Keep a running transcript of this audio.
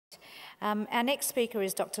Our next speaker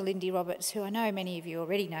is Dr. Lindy Roberts, who I know many of you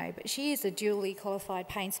already know, but she is a dually qualified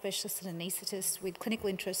pain specialist and anaesthetist with clinical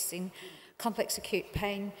interests in complex acute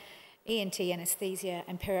pain, ENT anaesthesia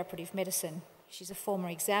and perioperative medicine. She's a former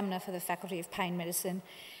examiner for the Faculty of Pain Medicine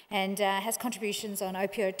and has contributions on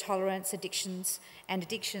opioid tolerance, addictions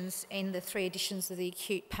in the 3 editions of the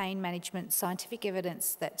Acute Pain Management Scientific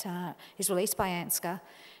Evidence that is released by ANSCA.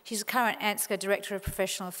 She's a current ANSCA Director of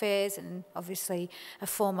Professional Affairs and obviously a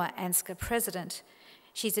former ANSCA President.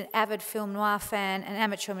 She's an avid film noir fan, an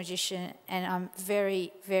amateur magician, and I'm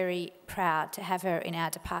very, very proud to have her in our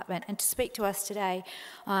department and to speak to us today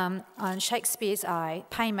on Shakespeare's Eye,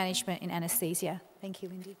 Pain Management in Anaesthesia. Thank you,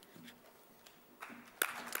 Lindy.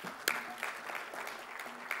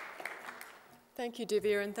 Thank you,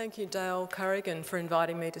 Divya, and thank you, Dale Currigan, for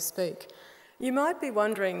inviting me to speak. You might be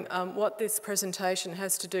wondering what this presentation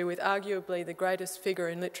has to do with arguably the greatest figure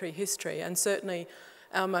in literary history and certainly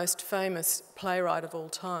our most famous playwright of all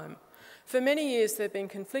time. For many years there have been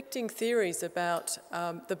conflicting theories about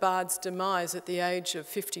the bard's demise at the age of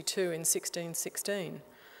 52 in 1616.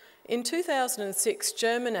 In 2006,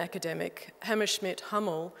 German academic Hammerschmidt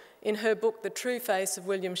Hummel, in her book The True Face of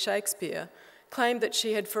William Shakespeare, claimed that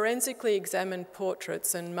she had forensically examined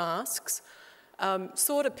portraits and masks,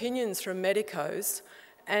 sought opinions from medicos,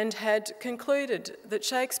 and had concluded that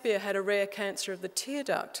Shakespeare had a rare cancer of the tear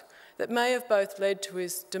duct that may have both led to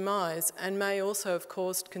his demise and may also have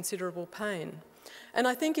caused considerable pain. And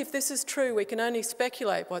I think if this is true, we can only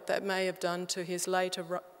speculate what that may have done to his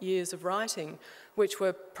later years of writing, which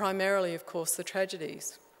were primarily, of course, the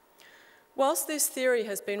tragedies. Whilst this theory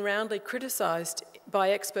has been roundly criticised by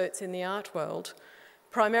experts in the art world,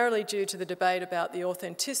 primarily due to the debate about the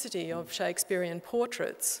authenticity of Shakespearean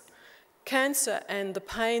portraits, cancer and the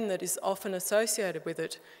pain that is often associated with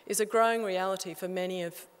it is a growing reality for many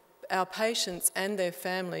of our patients and their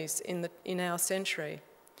families in our century.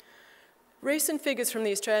 Recent figures from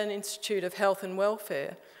the Australian Institute of Health and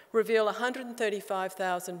Welfare reveal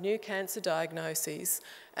 135,000 new cancer diagnoses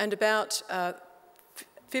and about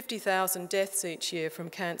 50,000 deaths each year from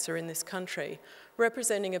cancer in this country,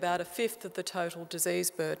 representing about 1/5 of the total disease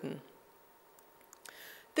burden.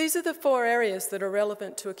 These are the 4 areas that are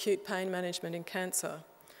relevant to acute pain management in cancer.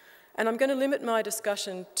 And I'm going to limit my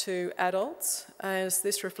discussion to adults, as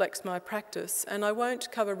this reflects my practice, and I won't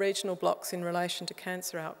cover regional blocks in relation to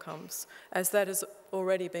cancer outcomes, as that has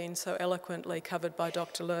already been so eloquently covered by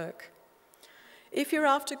Dr. Lurk. If you're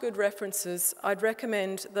after good references, I'd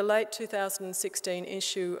recommend the late 2016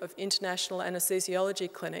 issue of International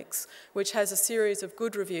Anesthesiology Clinics, which has a series of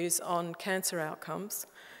good reviews on cancer outcomes,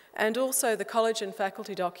 and also the college and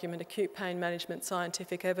faculty document Acute Pain Management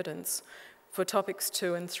Scientific Evidence for topics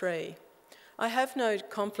 2 and 3. I have no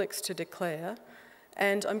conflicts to declare,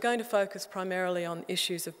 and I'm going to focus primarily on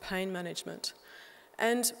issues of pain management.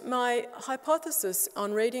 And my hypothesis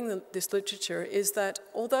on reading this literature is that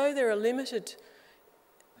although there are limited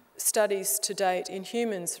studies to date in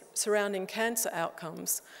humans surrounding cancer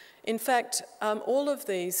outcomes, in fact, all of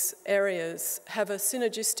these areas have a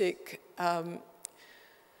synergistic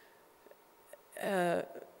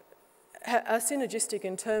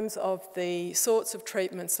in terms of the sorts of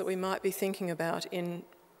treatments that we might be thinking about in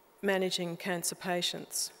managing cancer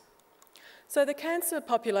patients. So the cancer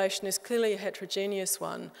population is clearly a heterogeneous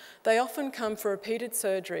one. They often come for repeated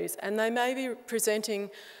surgeries and they may be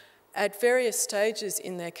presenting at various stages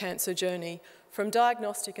in their cancer journey, from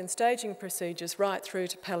diagnostic and staging procedures right through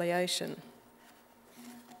to palliation.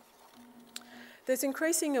 There's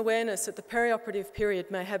increasing awareness that the perioperative period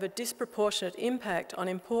may have a disproportionate impact on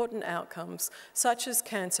important outcomes, such as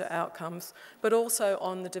cancer outcomes, but also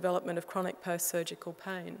on the development of chronic post-surgical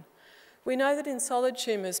pain. We know that in solid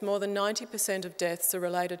tumours, more than 90% of deaths are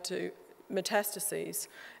related to metastases,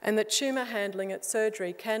 and that tumour handling at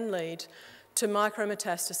surgery can lead to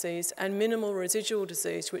micrometastases and minimal residual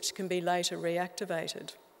disease, which can be later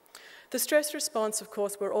reactivated. The stress response, of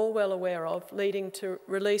course, we're all well aware of, leading to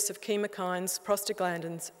release of chemokines,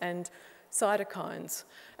 prostaglandins and cytokines.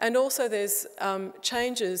 And also there's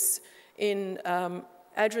changes in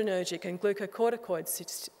adrenergic and glucocorticoid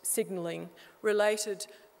signalling related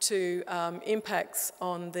to impacts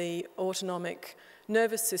on the autonomic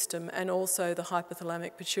nervous system and also the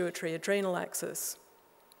hypothalamic pituitary adrenal axis.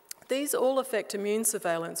 These all affect immune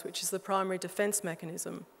surveillance, which is the primary defence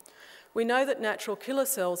mechanism. We know that natural killer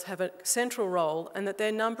cells have a central role and that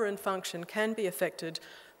their number and function can be affected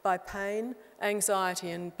by pain, anxiety,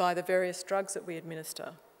 and by the various drugs that we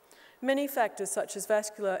administer. Many factors, such as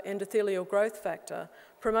vascular endothelial growth factor,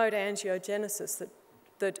 promote angiogenesis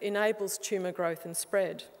that enables tumour growth and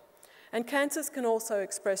spread. And cancers can also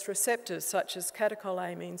express receptors such as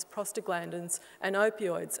catecholamines, prostaglandins, and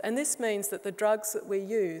opioids. And this means that the drugs that we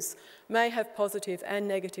use may have positive and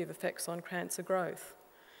negative effects on cancer growth.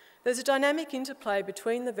 There's a dynamic interplay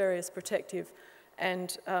between the various protective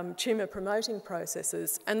and tumour-promoting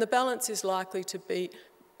processes, and the balance is likely to be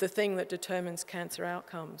the thing that determines cancer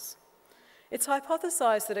outcomes. It's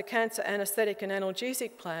hypothesised that a cancer anaesthetic and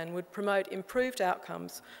analgesic plan would promote improved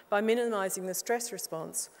outcomes by minimising the stress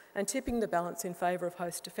response and tipping the balance in favour of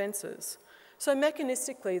host defences. So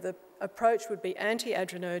mechanistically, the approach would be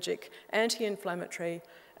anti-adrenergic, anti-inflammatory,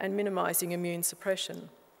 and minimising immune suppression.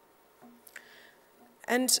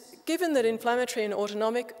 And given that inflammatory and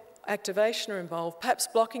autonomic activation are involved, perhaps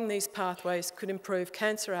blocking these pathways could improve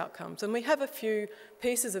cancer outcomes. And we have a few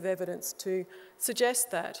pieces of evidence to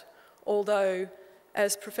suggest that, although,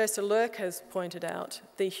 as Professor Lurk has pointed out,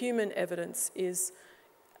 the human evidence is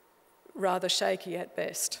rather shaky at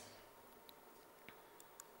best.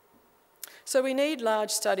 So we need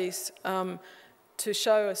large studies to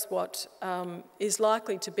show us what is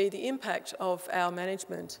likely to be the impact of our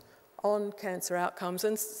management on cancer outcomes,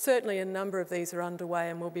 and certainly a number of these are underway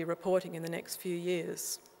and will be reporting in the next few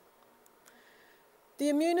years. The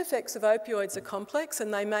immune effects of opioids are complex,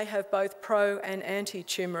 and they may have both pro and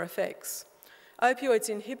anti-tumour effects. Opioids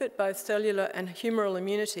inhibit both cellular and humoral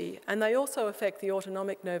immunity, and they also affect the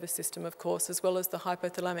autonomic nervous system, of course, as well as the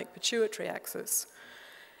hypothalamic pituitary axis,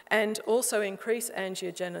 and also increase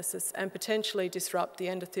angiogenesis and potentially disrupt the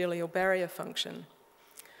endothelial barrier function.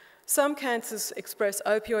 Some cancers express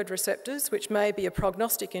opioid receptors, which may be a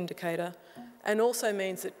prognostic indicator, and also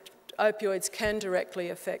means that opioids can directly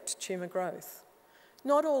affect tumour growth.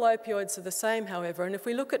 Not all opioids are the same, however, and if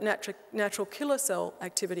we look at natural killer cell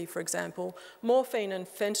activity, for example, morphine and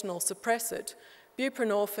fentanyl suppress it.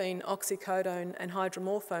 Buprenorphine, oxycodone and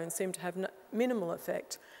hydromorphone seem to have minimal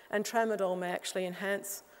effect, and tramadol may actually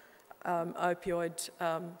enhance opioid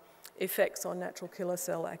effects on natural killer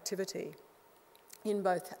cell activity in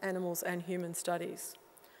both animals and human studies.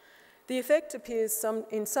 The effect appears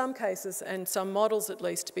in some cases, and some models at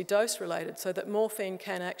least, to be dose-related, so that morphine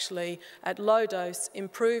can actually, at low dose,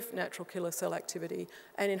 improve natural killer cell activity,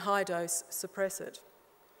 and in high dose, suppress it.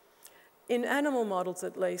 In animal models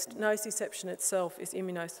at least, nociception itself is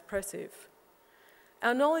immunosuppressive.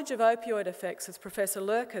 Our knowledge of opioid effects, as Professor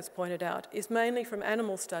Lurk has pointed out, is mainly from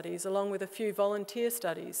animal studies, along with a few volunteer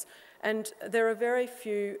studies, and there are very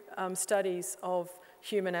few studies of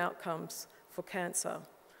human outcomes for cancer.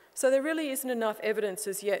 So there really isn't enough evidence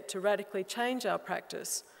as yet to radically change our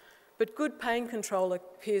practice, but good pain control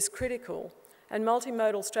appears critical, and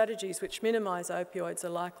multimodal strategies which minimise opioids are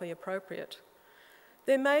likely appropriate.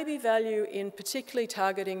 There may be value in particularly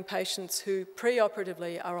targeting patients who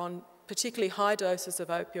preoperatively are on particularly high doses of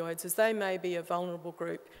opioids, as they may be a vulnerable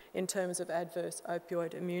group in terms of adverse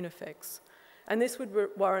opioid immune effects. And this would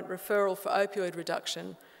warrant referral for opioid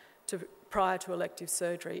reduction prior to elective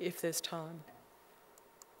surgery if there's time.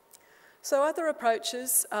 So other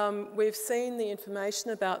approaches, we've seen the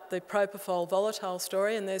information about the propofol volatile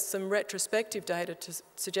story, and there's some retrospective data to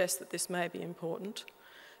suggest that this may be important.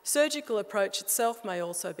 Surgical approach itself may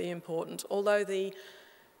also be important, although the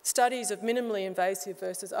studies of minimally invasive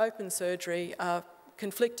versus open surgery are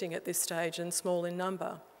conflicting at this stage and small in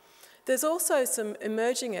number. There's also some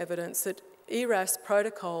emerging evidence that ERAS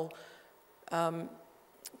protocol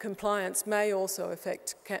compliance may also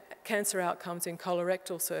affect cancer outcomes in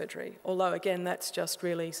colorectal surgery, although again that's just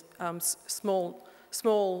really small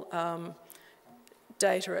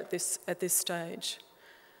data at this stage.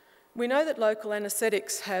 We know that local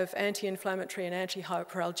anaesthetics have anti-inflammatory and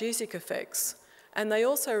anti-hyperalgesic effects, and they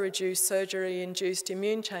also reduce surgery-induced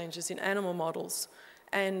immune changes in animal models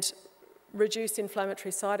and reduce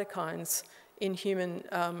inflammatory cytokines in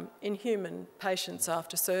human patients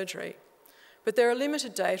after surgery. But there are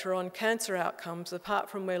limited data on cancer outcomes apart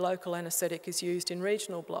from where local anaesthetic is used in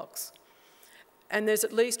regional blocks. And there's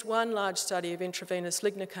at least one large study of intravenous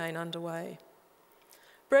lignocaine underway.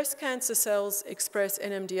 Breast cancer cells express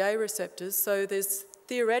NMDA receptors, so there's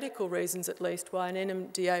theoretical reasons at least why an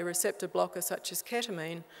NMDA receptor blocker such as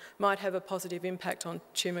ketamine might have a positive impact on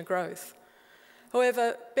tumour growth.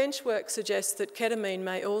 However, bench work suggests that ketamine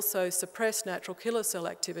may also suppress natural killer cell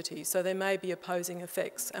activity, so there may be opposing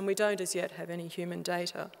effects, and we don't as yet have any human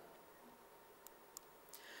data.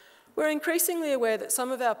 We're increasingly aware that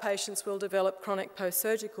some of our patients will develop chronic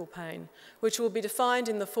post-surgical pain, which will be defined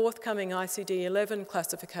in the forthcoming ICD-11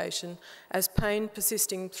 classification as pain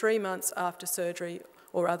persisting 3 months after surgery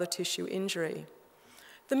or other tissue injury.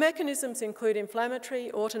 The mechanisms include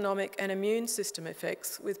inflammatory, autonomic and immune system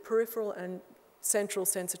effects with peripheral and central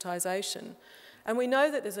sensitisation. And we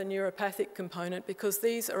know that there's a neuropathic component because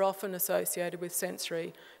these are often associated with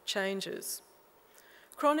sensory changes.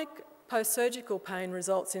 Chronic post-surgical pain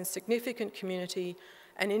results in significant community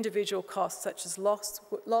and individual costs such as lost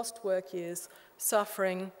work years,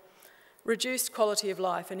 suffering, reduced quality of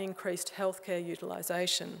life and increased healthcare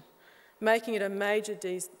utilisation, making it a major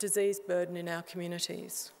disease burden in our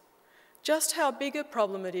communities. Just how big a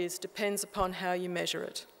problem it is depends upon how you measure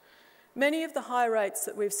it. Many of the high rates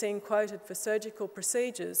that we've seen quoted for surgical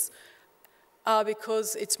procedures are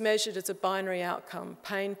because it's measured as a binary outcome,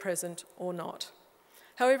 pain present or not.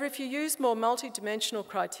 However, if you use more multidimensional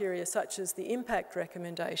criteria such as the impact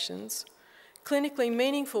recommendations, clinically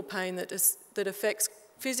meaningful pain that affects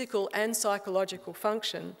physical and psychological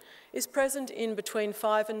function is present in between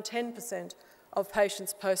 5 and 10% of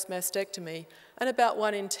patients post-mastectomy and about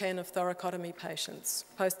 1 in 10 of thoracotomy patients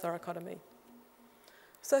post-thoracotomy.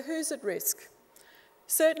 So who's at risk?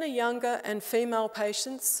 Certainly younger and female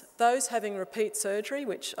patients, those having repeat surgery,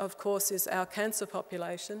 which of course is our cancer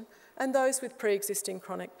population, and those with pre-existing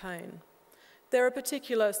chronic pain. There are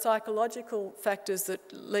particular psychological factors that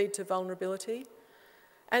lead to vulnerability,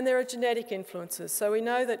 and there are genetic influences. So we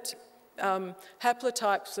know that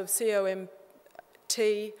haplotypes of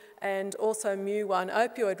COMT and also mu1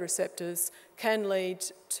 opioid receptors can lead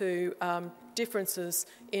to differences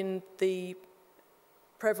in the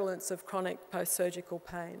prevalence of chronic post-surgical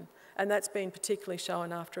pain, and that's been particularly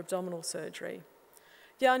shown after abdominal surgery.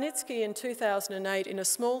 Yarnitsky in 2008 in a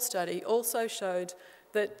small study also showed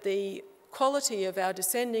that the quality of our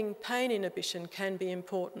descending pain inhibition can be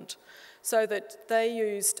important, so that they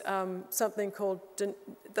used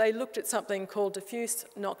they looked at something called diffuse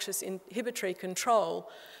noxious inhibitory control,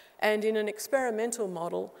 and in an experimental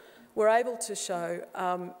model were able to show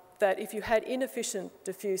that if you had inefficient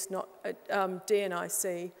diffuse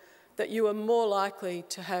DNIC, that you were more likely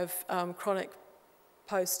to have chronic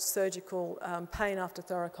post-surgical pain after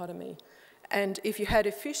thoracotomy. And if you had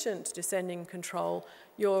efficient descending control,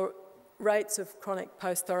 your rates of chronic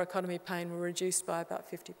post-thoracotomy pain were reduced by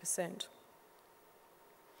about 50%.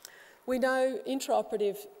 We know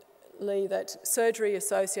intraoperatively that surgery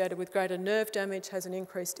associated with greater nerve damage has an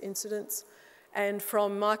increased incidence, and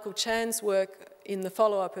from Michael Chan's work in the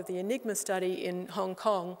follow-up of the Enigma study in Hong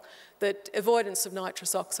Kong, that avoidance of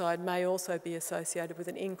nitrous oxide may also be associated with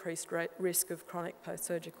an increased risk of chronic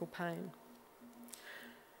post-surgical pain.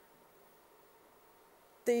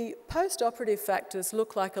 The post-operative factors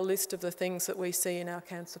look like a list of the things that we see in our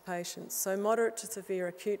cancer patients. So moderate to severe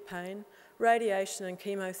acute pain, radiation and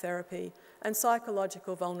chemotherapy, and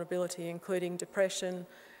psychological vulnerability, including depression,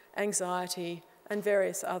 anxiety, and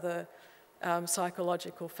various other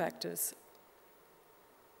psychological factors.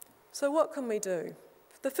 So what can we do?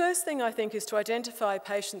 The first thing I think is to identify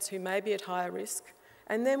patients who may be at higher risk,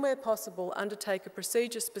 and then where possible undertake a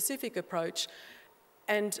procedure-specific approach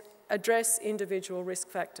and address individual risk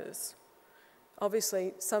factors.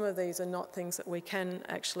 Obviously, some of these are not things that we can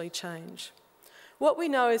actually change. What we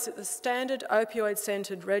know is that the standard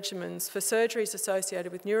opioid-centred regimens for surgeries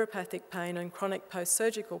associated with neuropathic pain and chronic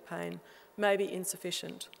post-surgical pain may be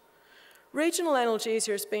insufficient. Regional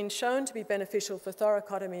analgesia has been shown to be beneficial for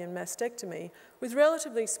thoracotomy and mastectomy, with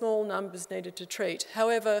relatively small numbers needed to treat.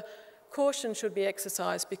 However, caution should be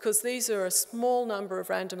exercised because these are a small number of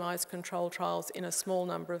randomised controlled trials in a small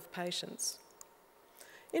number of patients.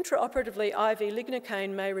 Intraoperatively, IV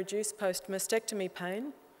lignocaine may reduce post-mastectomy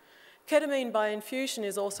pain. Ketamine by infusion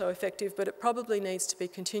is also effective, but it probably needs to be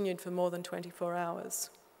continued for more than 24 hours.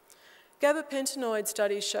 Gabapentinoid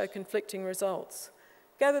studies show conflicting results.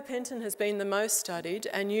 Gabapentin has been the most studied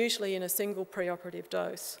and usually in a single preoperative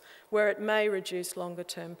dose, where it may reduce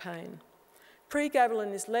longer-term pain.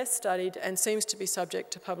 Pregabalin is less studied and seems to be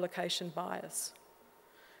subject to publication bias.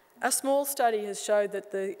 A small study has showed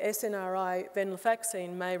that the SNRI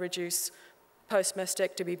venlafaxine may reduce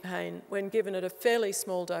post-mastectomy pain when given at a fairly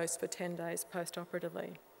small dose for 10 days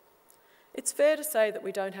post-operatively. It's fair to say that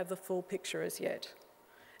we don't have the full picture as yet.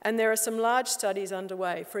 And there are some large studies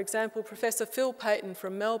underway. For example, Professor Phil Payton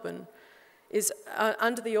from Melbourne is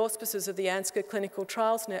under the auspices of the ANSCA Clinical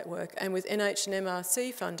Trials Network and with NH and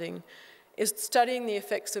MRC funding, is studying the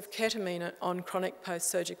effects of ketamine on chronic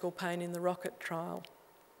post-surgical pain in the ROCKET trial.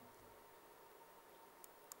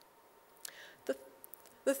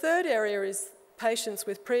 The third area is patients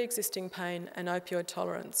with pre-existing pain and opioid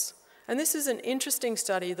tolerance. And this is an interesting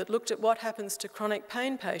study that looked at what happens to chronic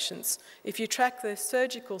pain patients if you track their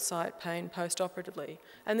surgical site pain post-operatively,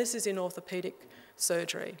 and this is in orthopaedic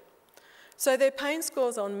surgery. So their pain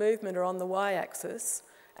scores on movement are on the y-axis,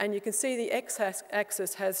 and you can see the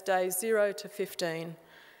x-axis has days 0 to 15,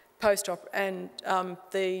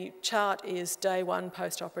 the chart is day 1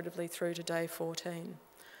 post-operatively through to day 14.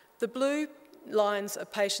 The blue lines are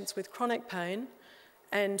patients with chronic pain,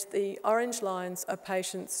 and the orange lines are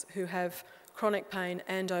patients who have chronic pain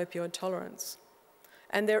and opioid tolerance.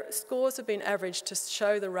 And their scores have been averaged to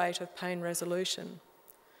show the rate of pain resolution.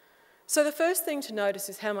 So the first thing to notice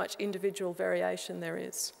is how much individual variation there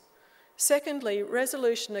is. Secondly,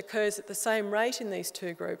 resolution occurs at the same rate in these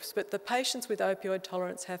two groups, but the patients with opioid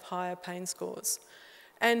tolerance have higher pain scores.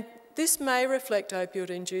 And this may reflect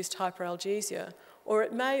opioid-induced hyperalgesia, or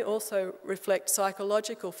it may also reflect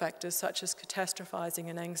psychological factors such as catastrophizing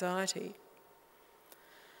and anxiety.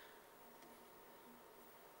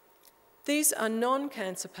 These are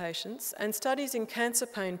non-cancer patients, and studies in cancer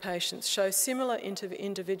pain patients show similar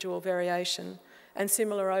individual variation and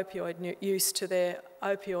similar opioid use to their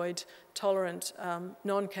opioid-tolerant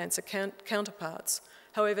non-cancer counterparts.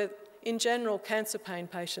 However, in general, cancer pain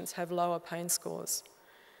patients have lower pain scores.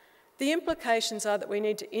 The implications are that we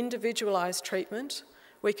need to individualise treatment.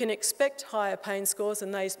 We can expect higher pain scores,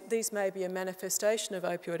 and these may be a manifestation of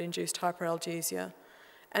opioid-induced hyperalgesia,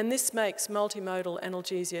 and this makes multimodal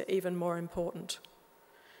analgesia even more important.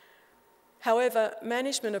 However,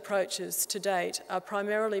 management approaches to date are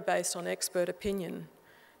primarily based on expert opinion.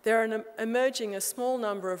 There are emerging a small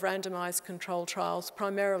number of randomised controlled trials,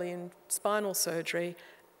 primarily in spinal surgery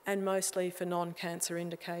and mostly for non-cancer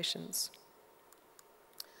indications.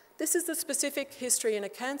 This is the specific history in a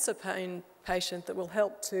cancer pain patient that will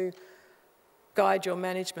help to guide your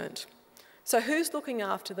management. So who's looking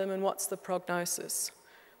after them and what's the prognosis?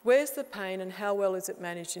 Where's the pain and how well is it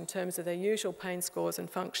managed in terms of their usual pain scores and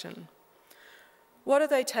function? What are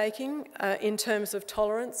they taking in terms of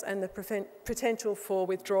tolerance and the potential for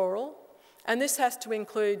withdrawal? And this has to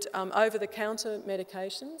include over-the-counter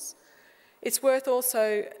medications. It's worth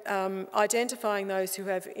also identifying those who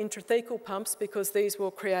have intrathecal pumps, because these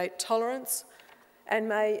will create tolerance and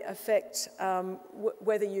may affect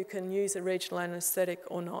whether you can use a regional anaesthetic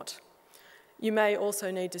or not. You may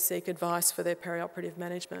also need to seek advice for their perioperative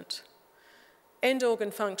management. End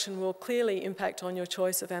organ function will clearly impact on your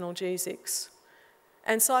choice of analgesics.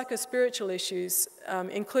 And psychospiritual issues,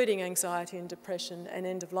 including anxiety and depression and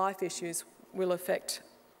end-of-life issues, will affect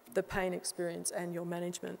the pain experience and your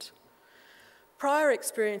management. Prior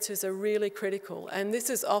experiences are really critical, and this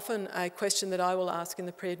is often a question that I will ask in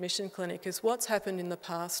the pre-admission clinic, is what's happened in the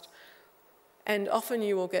past? And often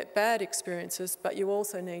you will get bad experiences, but you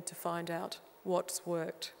also need to find out what's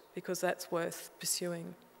worked, because that's worth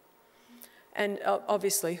pursuing. And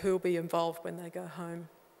obviously, who will be involved when they go home.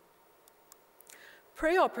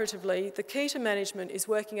 Pre-operatively, the key to management is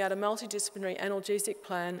working out a multidisciplinary analgesic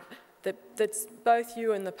plan that's both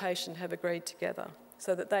you and the patient have agreed together,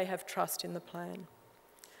 so that they have trust in the plan.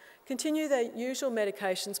 Continue their usual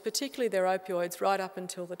medications, particularly their opioids, right up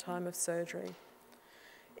until the time of surgery.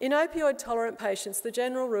 In opioid-tolerant patients, the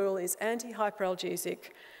general rule is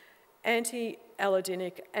anti-hyperalgesic,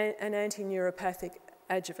 anti-allergenic, and anti-neuropathic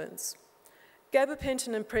adjuvants.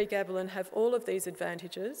 Gabapentin and pregabalin have all of these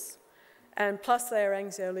advantages, and plus they are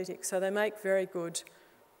anxiolytics, so they make very good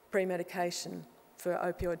pre-medication for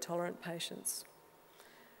opioid-tolerant patients.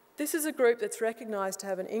 This is a group that's recognised to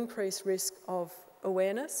have an increased risk of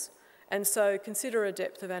awareness, and so consider a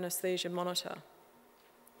depth of anaesthesia monitor.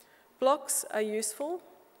 Blocks are useful.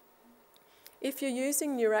 If you're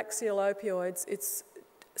using neuraxial opioids, it's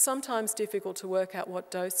sometimes difficult to work out what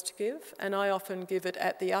dose to give, and I often give it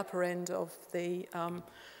at the upper end of the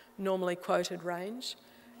normally quoted range.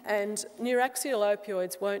 And neuraxial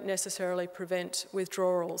opioids won't necessarily prevent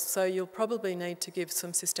withdrawals, so you'll probably need to give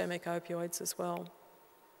some systemic opioids as well.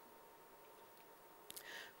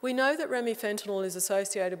 We know that remifentanil is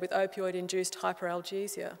associated with opioid-induced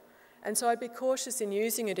hyperalgesia, and so I'd be cautious in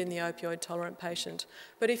using it in the opioid-tolerant patient.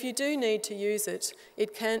 But if you do need to use it, the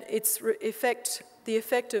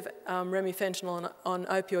effect of remifentanil on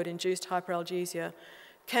opioid-induced hyperalgesia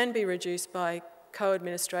can be reduced by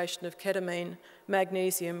co-administration of ketamine,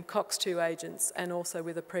 magnesium, COX-2 agents, and also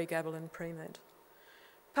with a pregabalin pre-med.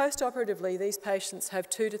 Post-operatively, these patients have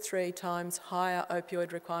 2 to 3 times higher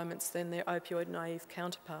opioid requirements than their opioid-naive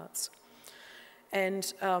counterparts. And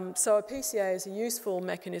so a PCA is a useful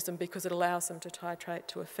mechanism because it allows them to titrate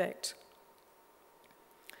to effect.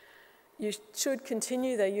 You should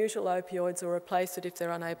continue their usual opioids or replace it if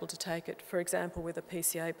they're unable to take it, for example, with a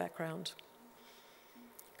PCA background.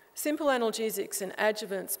 Simple analgesics and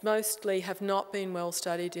adjuvants mostly have not been well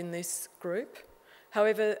studied in this group.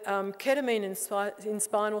 However, ketamine in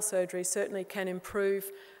spinal surgery certainly can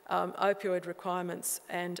improve opioid requirements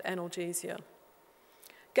and analgesia.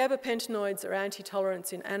 Gabapentinoids are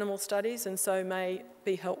anti-tolerants in animal studies and so may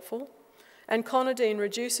be helpful. And clonidine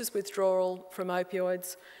reduces withdrawal from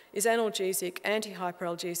opioids, is analgesic,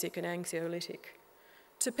 anti-hyperalgesic and anxiolytic.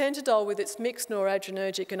 Tapentadol, with its mixed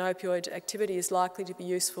noradrenergic and opioid activity, is likely to be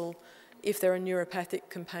useful if there are neuropathic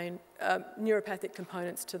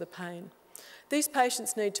components to the pain. These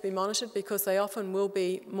patients need to be monitored because they often will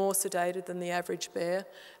be more sedated than the average bear,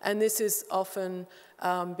 and this is often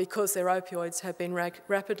because their opioids have been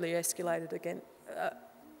rapidly escalated again,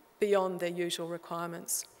 beyond their usual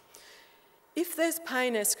requirements. If there's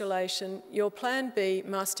pain escalation, your plan B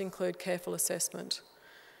must include careful assessment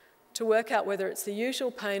to work out whether it's the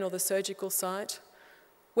usual pain or the surgical site,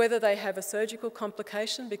 whether they have a surgical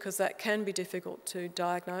complication, because that can be difficult to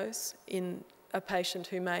diagnose in a patient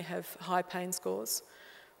who may have high pain scores,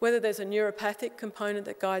 whether there's a neuropathic component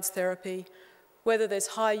that guides therapy, whether there's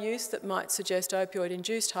high use that might suggest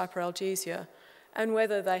opioid-induced hyperalgesia, and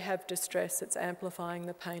whether they have distress that's amplifying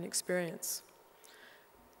the pain experience.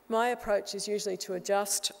 My approach is usually to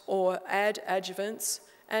adjust or add adjuvants,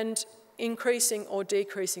 and increasing or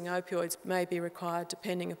decreasing opioids may be required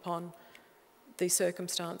depending upon the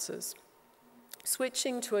circumstances.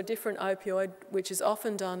 Switching to a different opioid, which is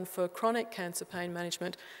often done for chronic cancer pain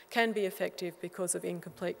management, can be effective because of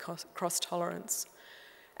incomplete cross-tolerance.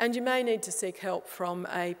 And you may need to seek help from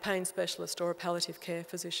a pain specialist or a palliative care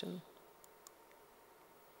physician.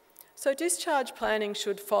 So discharge planning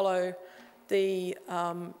should follow the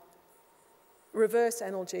reverse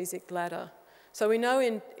analgesic ladder. So we know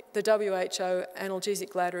in the WHO,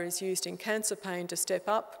 analgesic ladder is used in cancer pain to step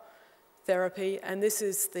up therapy, and this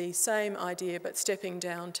is the same idea but stepping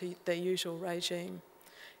down to their usual regime.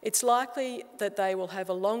 It's likely that they will have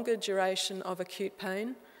a longer duration of acute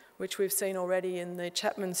pain, which we've seen already in the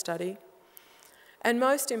Chapman study, and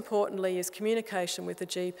most importantly is communication with the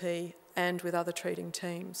GP and with other treating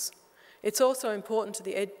teams. It's also important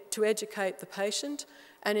to educate the patient,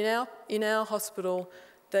 and in our hospital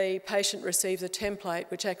the patient receives a template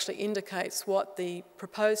which actually indicates what the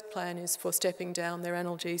proposed plan is for stepping down their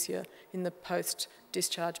analgesia in the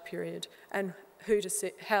post-discharge period and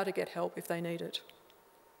how to get help if they need it.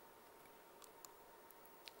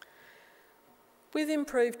 With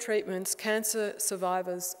improved treatments, cancer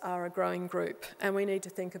survivors are a growing group, and we need to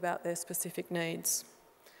think about their specific needs.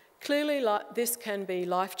 Clearly, this can be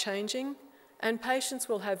life-changing, and patients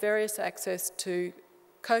will have various access to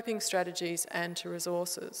coping strategies and to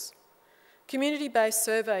resources. Community-based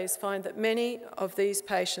surveys find that many of these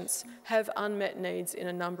patients have unmet needs in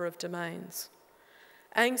a number of domains.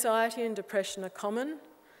 Anxiety and depression are common,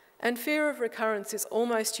 and fear of recurrence is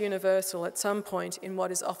almost universal at some point in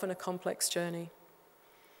what is often a complex journey.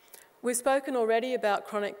 We've spoken already about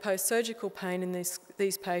chronic post-surgical pain in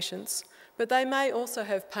these patients, but they may also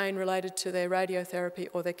have pain related to their radiotherapy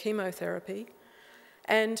or their chemotherapy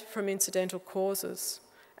and from incidental causes,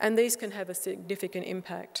 and these can have a significant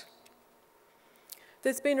impact.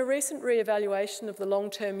 There's been a recent re-evaluation of the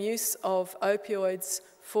long-term use of opioids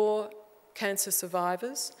for cancer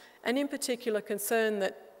survivors, and in particular concern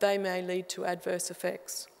that they may lead to adverse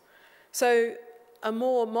effects. So a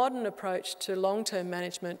more modern approach to long-term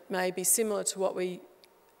management may be similar to what we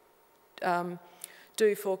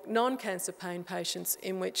do for non-cancer pain patients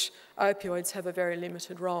in which opioids have a very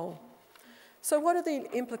limited role. So what are the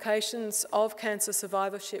implications of cancer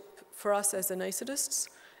survivorship for us as anaesthetists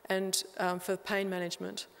and for pain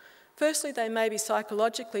management? Firstly, they may be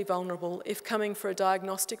psychologically vulnerable if coming for a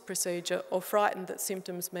diagnostic procedure or frightened that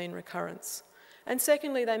symptoms mean recurrence. And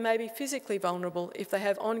secondly, they may be physically vulnerable if they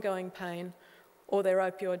have ongoing pain or they're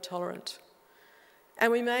opioid tolerant.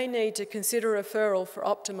 And we may need to consider referral for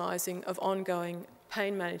optimising of ongoing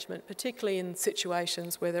pain management, particularly in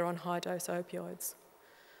situations where they're on high-dose opioids.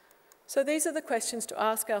 So these are the questions to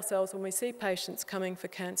ask ourselves when we see patients coming for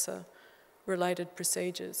cancer-related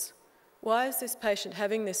procedures. Why is this patient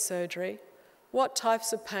having this surgery? What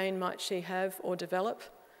types of pain might she have or develop?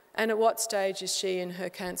 And at what stage is she in her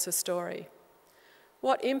cancer story?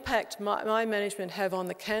 What impact might my management have on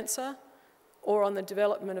the cancer or on the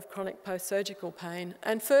development of chronic post-surgical pain?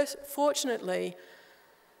 And fortunately,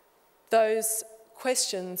 those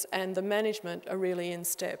questions and the management are really in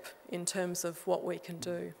step in terms of what we can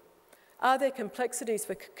do. Are there complexities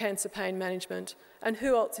for cancer pain management, and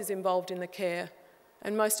who else is involved in the care?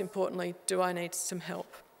 And most importantly, do I need some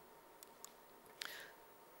help?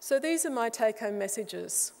 So these are my take-home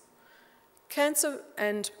messages. Cancer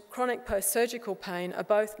and chronic post-surgical pain are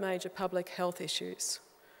both major public health issues.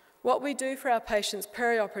 What we do for our patients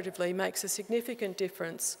perioperatively makes a significant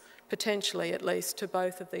difference, potentially at least, to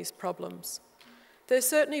both of these problems. There's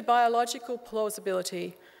certainly biological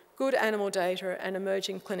plausibility good animal data and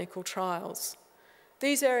emerging clinical trials.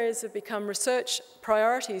 These areas have become research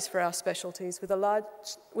priorities for our specialties with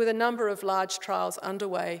a number of large trials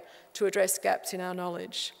underway to address gaps in our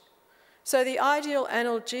knowledge. So the ideal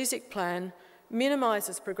analgesic plan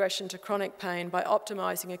minimises progression to chronic pain by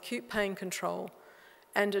optimising acute pain control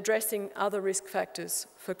and addressing other risk factors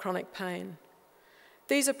for chronic pain.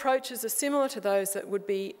 These approaches are similar to those that would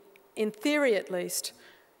be, in theory at least,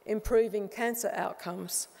 improving cancer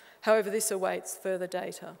outcomes. However, this awaits further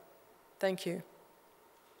data. Thank you.